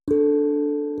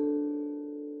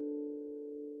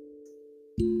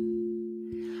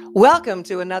Welcome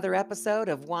to another episode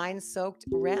of Wine Soaked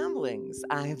Ramblings.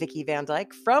 I'm Vicki Van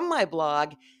Dyke from my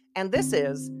blog, and this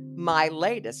is my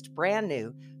latest brand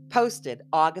new, posted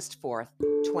August 4th,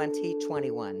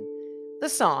 2021. The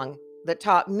song that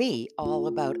taught me all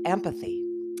about empathy.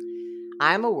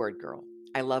 I'm a word girl.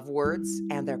 I love words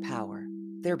and their power,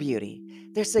 their beauty,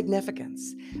 their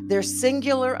significance, their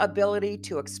singular ability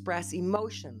to express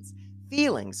emotions,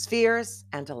 feelings, fears,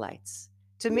 and delights.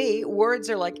 To me, words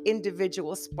are like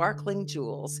individual sparkling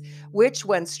jewels, which,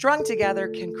 when strung together,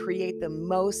 can create the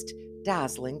most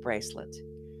dazzling bracelet.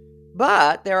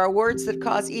 But there are words that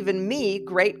cause even me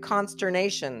great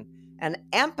consternation, and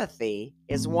empathy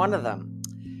is one of them.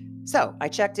 So I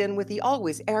checked in with the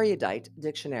always erudite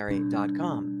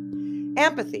dictionary.com.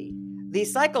 Empathy, the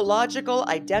psychological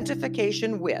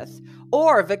identification with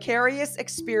or vicarious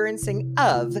experiencing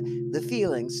of the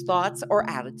feelings, thoughts, or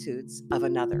attitudes of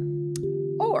another.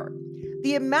 Or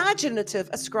the imaginative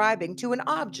ascribing to an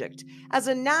object as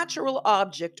a natural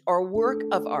object or work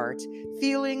of art,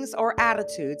 feelings or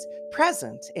attitudes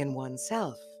present in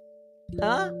oneself.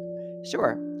 Huh?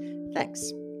 Sure.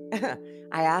 Thanks.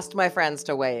 I asked my friends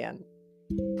to weigh in.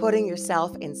 Putting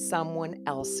yourself in someone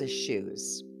else's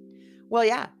shoes. Well,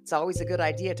 yeah, it's always a good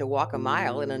idea to walk a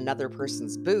mile in another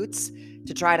person's boots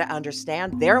to try to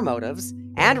understand their motives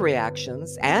and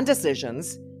reactions and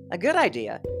decisions. A good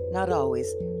idea, not always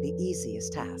the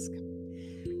easiest task.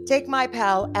 Take my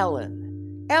pal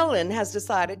Ellen. Ellen has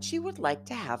decided she would like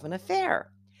to have an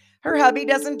affair. Her hubby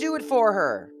doesn't do it for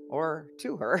her or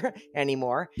to her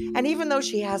anymore, and even though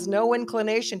she has no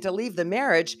inclination to leave the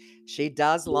marriage, she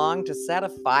does long to set a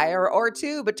fire or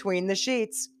two between the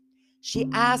sheets. She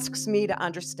asks me to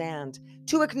understand,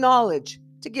 to acknowledge,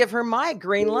 to give her my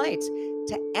green light,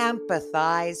 to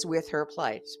empathize with her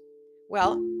plight.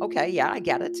 Well, okay, yeah, I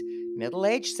get it.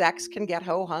 Middle-aged sex can get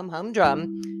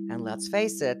ho-hum-hum-drum, and let's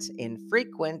face it,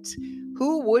 infrequent.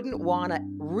 Who wouldn't want to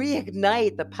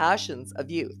reignite the passions of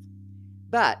youth?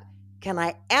 But can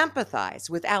I empathize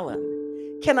with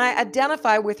Ellen? Can I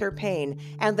identify with her pain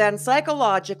and then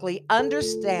psychologically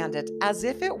understand it as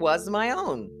if it was my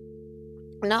own?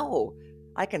 No,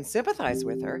 I can sympathize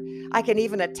with her. I can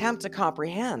even attempt to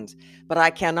comprehend, but I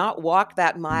cannot walk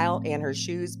that mile in her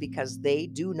shoes because they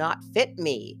do not fit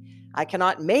me. I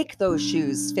cannot make those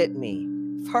shoes fit me.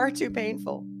 Far too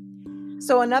painful.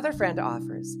 So another friend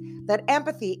offers that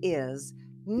empathy is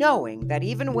knowing that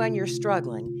even when you're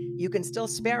struggling, you can still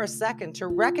spare a second to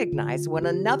recognize when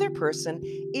another person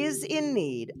is in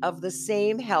need of the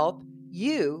same help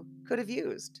you could have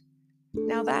used.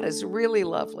 Now, that is really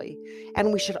lovely,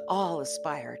 and we should all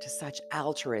aspire to such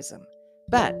altruism.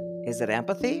 But is it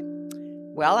empathy?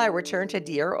 Well, I return to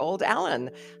dear old Ellen.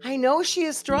 I know she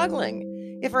is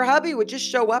struggling. If her hubby would just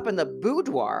show up in the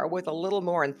boudoir with a little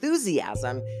more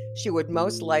enthusiasm, she would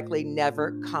most likely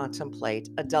never contemplate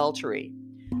adultery.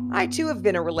 I too have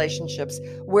been in relationships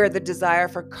where the desire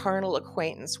for carnal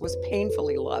acquaintance was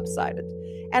painfully lopsided.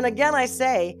 And again, I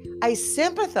say, I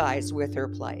sympathize with her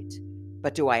plight.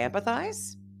 But do I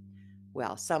empathize?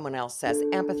 Well, someone else says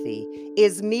empathy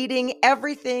is meeting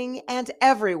everything and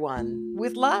everyone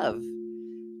with love.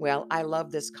 Well, I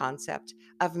love this concept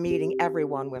of meeting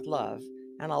everyone with love,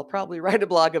 and I'll probably write a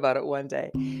blog about it one day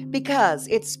because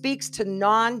it speaks to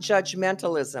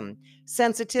non-judgmentalism,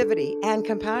 sensitivity, and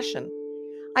compassion.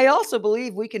 I also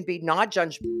believe we can be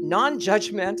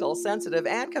non-judgmental, sensitive,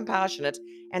 and compassionate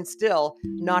and still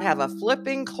not have a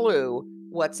flipping clue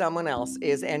what someone else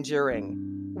is enduring.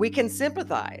 We can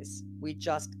sympathize, we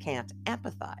just can't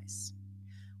empathize.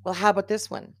 Well, how about this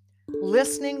one?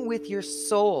 Listening with your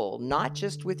soul, not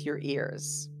just with your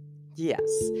ears. Yes,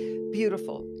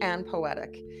 beautiful and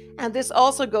poetic. And this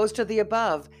also goes to the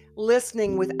above,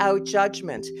 listening without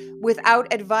judgment,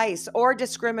 without advice or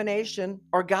discrimination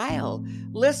or guile,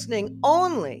 listening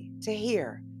only to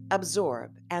hear,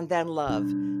 absorb, and then love,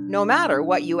 no matter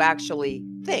what you actually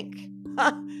think.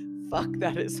 Fuck,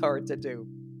 that is hard to do.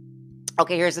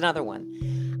 Okay, here's another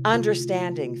one.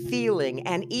 Understanding, feeling,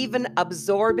 and even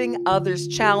absorbing others'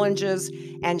 challenges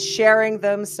and sharing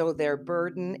them so their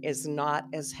burden is not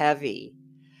as heavy.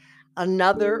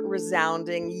 Another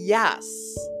resounding yes.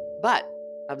 But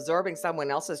absorbing someone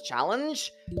else's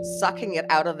challenge, sucking it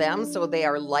out of them so they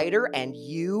are lighter and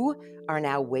you are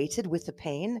now weighted with the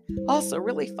pain, also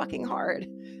really fucking hard.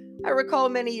 I recall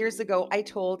many years ago, I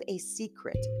told a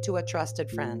secret to a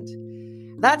trusted friend.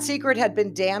 That secret had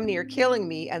been damn near killing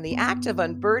me, and the act of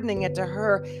unburdening it to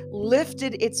her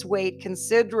lifted its weight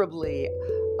considerably.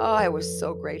 Oh, I was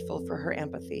so grateful for her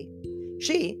empathy.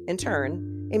 She, in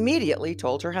turn, immediately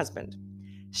told her husband.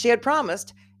 She had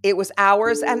promised it was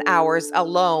hours and hours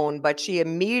alone, but she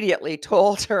immediately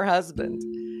told her husband.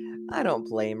 I don't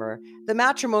blame her. The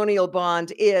matrimonial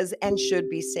bond is and should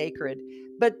be sacred.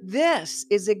 But this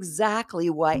is exactly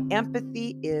why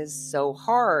empathy is so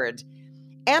hard.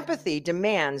 Empathy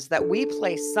demands that we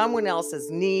place someone else's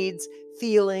needs,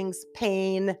 feelings,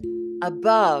 pain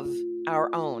above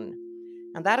our own.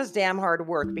 And that is damn hard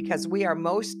work because we are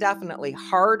most definitely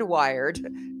hardwired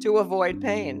to avoid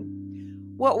pain.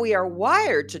 What we are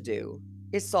wired to do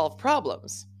is solve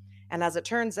problems. And as it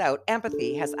turns out,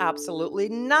 empathy has absolutely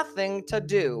nothing to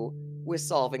do with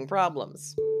solving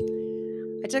problems.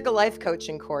 I took a life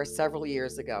coaching course several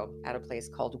years ago at a place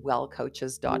called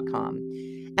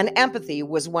wellcoaches.com. And empathy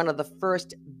was one of the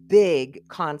first big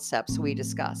concepts we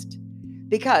discussed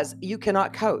because you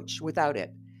cannot coach without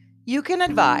it. You can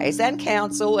advise and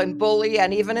counsel and bully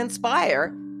and even inspire,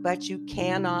 but you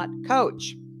cannot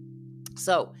coach.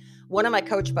 So, one of my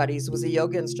coach buddies was a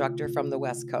yoga instructor from the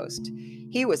West Coast.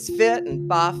 He was fit and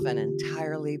buff and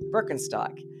entirely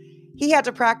Birkenstock. He had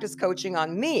to practice coaching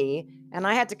on me, and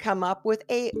I had to come up with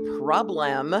a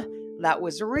problem that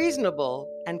was reasonable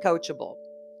and coachable.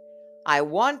 I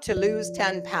want to lose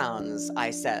 10 pounds,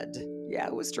 I said. Yeah,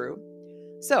 it was true.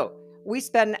 So, we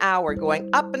spent an hour going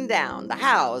up and down the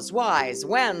hows, whys,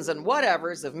 whens, and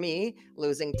whatevers of me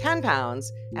losing 10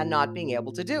 pounds and not being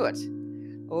able to do it.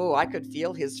 Oh, I could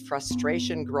feel his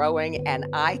frustration growing, and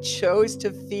I chose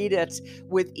to feed it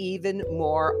with even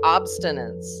more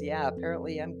obstinance. Yeah,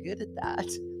 apparently I'm good at that.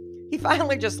 He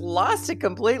finally just lost it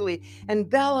completely and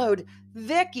bellowed,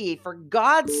 "Vicky, for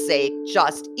God's sake,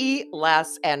 just eat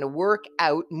less and work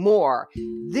out more.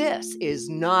 This is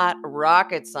not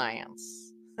rocket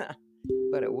science."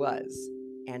 But it was,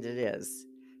 and it is.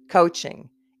 Coaching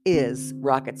is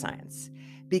rocket science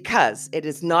because it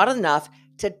is not enough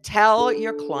to tell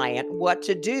your client what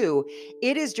to do.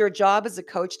 It is your job as a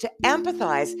coach to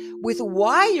empathize with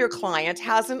why your client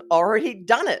hasn't already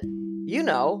done it,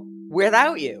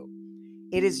 without you.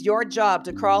 It is your job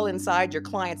to crawl inside your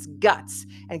client's guts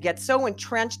and get so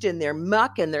entrenched in their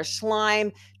muck and their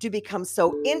slime, to become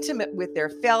so intimate with their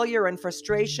failure and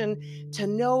frustration, to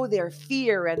know their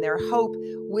fear and their hope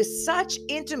with such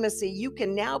intimacy you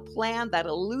can now plan that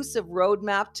elusive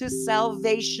roadmap to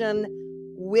salvation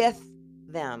with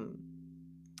them.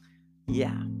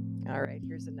 Yeah. All right,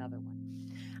 here's another one.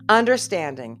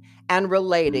 Understanding and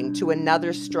relating to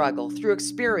another's struggle through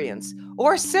experience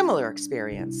or similar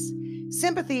experience.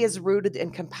 Sympathy is rooted in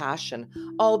compassion,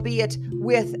 albeit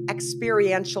with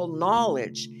experiential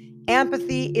knowledge.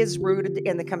 Empathy is rooted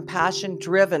in the compassion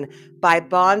driven by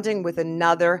bonding with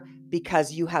another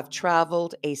because you have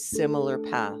traveled a similar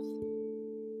path.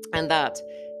 And that,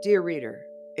 dear reader,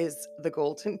 is the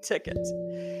golden ticket.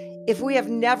 If we have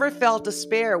never felt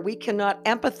despair, we cannot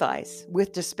empathize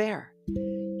with despair.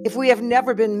 If we have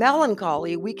never been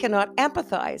melancholy, we cannot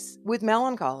empathize with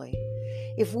melancholy.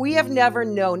 If we have never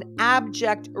known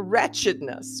abject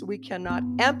wretchedness, we cannot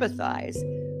empathize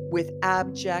with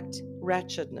abject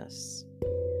wretchedness.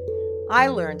 I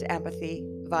learned empathy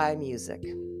via music.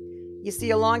 You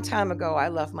see, a long time ago, I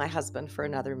left my husband for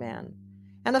another man.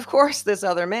 And of course, this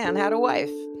other man had a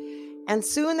wife. And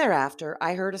soon thereafter,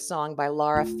 I heard a song by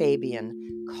Lara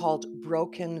Fabian called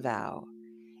Broken Vow.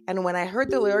 And when I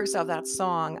heard the lyrics of that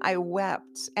song, I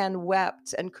wept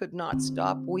and could not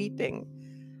stop weeping.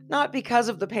 Not because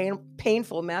of the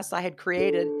painful mess I had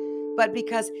created, but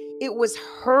because it was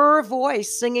her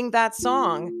voice singing that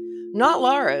song, not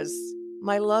Lara's,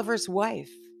 my lover's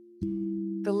wife.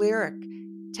 The lyric,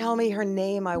 "Tell me her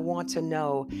name, I want to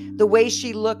know. The way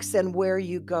she looks and where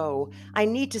you go. I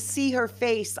need to see her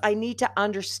face. I need to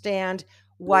understand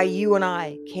why you and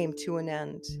I came to an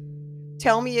end.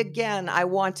 Tell me again, I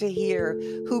want to hear,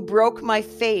 who broke my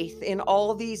faith in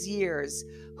all these years,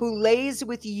 who lays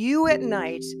with you at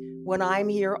night when I'm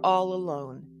here all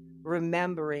alone,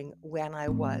 remembering when I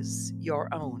was your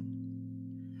own."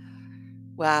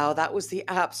 Wow, that was the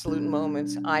absolute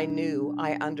moment I knew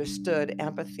I understood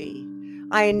empathy.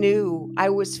 I knew I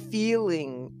was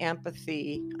feeling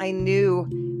empathy. I knew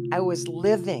I was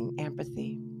living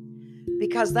empathy.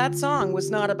 Because that song was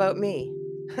not about me.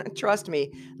 Trust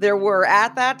me, there were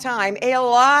at that time a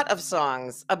lot of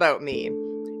songs about me.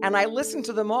 And I listened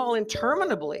to them all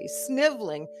interminably,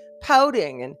 sniveling,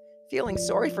 pouting, and feeling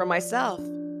sorry for myself.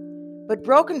 But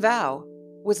Broken Vow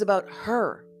was about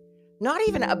her. Not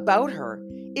even about her.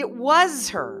 It was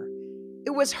her.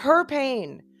 It was her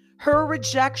pain, her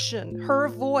rejection, her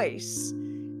voice.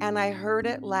 And I heard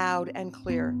it loud and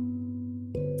clear.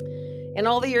 In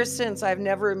all the years since, I've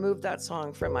never removed that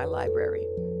song from my library.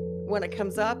 When it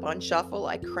comes up on shuffle,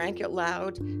 I crank it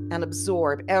loud and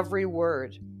absorb every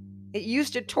word. It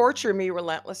used to torture me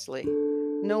relentlessly.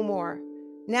 No more.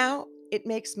 Now it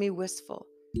makes me wistful,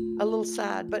 a little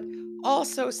sad, but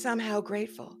also somehow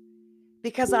grateful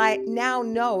because I now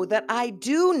know that I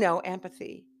do know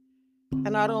empathy.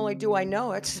 And not only do I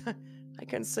know it, I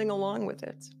can sing along with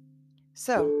it.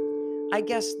 So I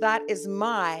guess that is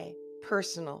my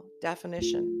personal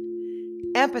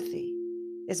definition. Empathy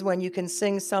is when you can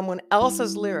sing someone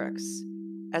else's lyrics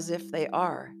as if they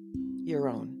are your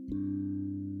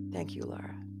own. Thank you,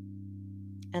 Laura.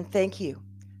 And thank you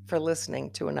for listening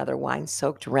to another wine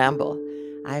soaked ramble.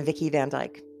 I'm Vicki Van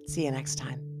Dyke. See you next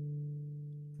time.